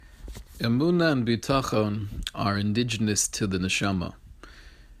Emunah and bitachon are indigenous to the neshama.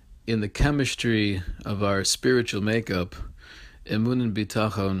 In the chemistry of our spiritual makeup, emunah and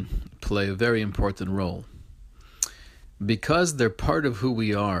bitachon play a very important role. Because they're part of who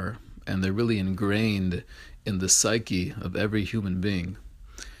we are, and they're really ingrained in the psyche of every human being,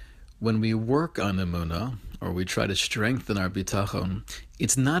 when we work on emunah, or we try to strengthen our bitachon,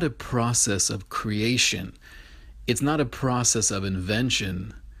 it's not a process of creation. It's not a process of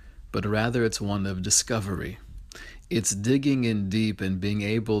invention, but rather it's one of discovery. It's digging in deep and being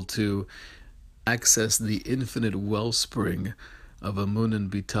able to access the infinite wellspring of emunah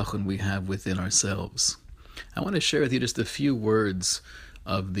and bitachon we have within ourselves. I want to share with you just a few words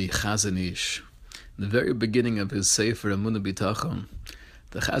of the Chazon Ish. In the very beginning of his Sefer Emunah Bitachon,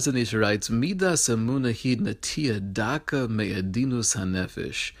 the Chazon Ish writes, Midas emunah hi natia daka me'edinus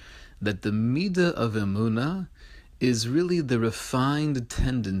hanefesh, that the midah of emunah is really the refined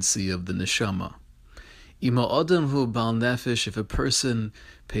tendency of the neshama. Ima odam hu bal nefesh, if a person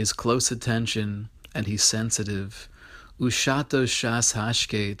pays close attention and he's sensitive, ushato shas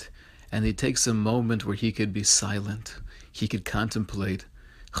hashket, and he takes a moment where he could be silent, he could contemplate,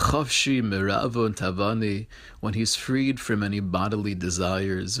 chavshi miravon tavani, when he's freed from any bodily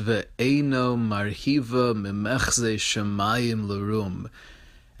desires, ve'eino marhiva mimechze shamayim lerum,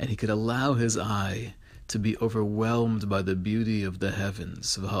 and he could allow his eye to be overwhelmed by the beauty of the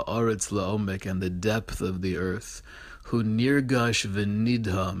heavens, v'ha'aretz la'omek, and the depth of the earth. Hu nirgash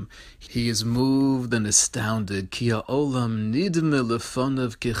v'nidham, he is moved and astounded. Ki ha'olam nidme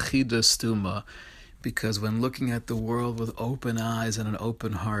lefonav kechida stuma, because when looking at the world with open eyes and an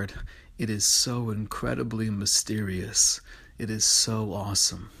open heart, it is so incredibly mysterious. It is so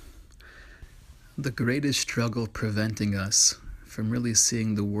awesome. The greatest struggle preventing us from really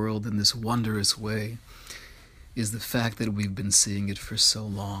seeing the world in this wondrous way is the fact that we've been seeing it for so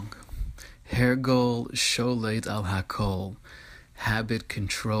long. Hergol sholeit al hakol. Habit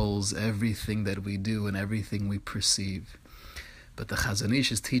controls everything that we do and everything we perceive. But the Chazon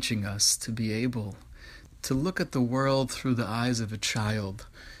Ish is teaching us to be able to look at the world through the eyes of a child,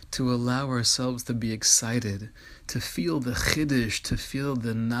 to allow ourselves to be excited, to feel the chiddush, to feel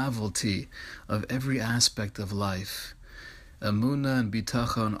the novelty of every aspect of life. Emunah and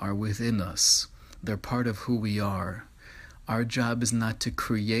bitachon are within us. They're part of who we are. Our job is not to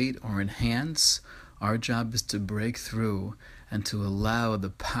create or enhance. Our job is to break through and to allow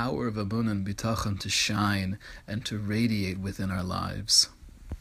the power of emunah and bitachon to shine and to radiate within our lives.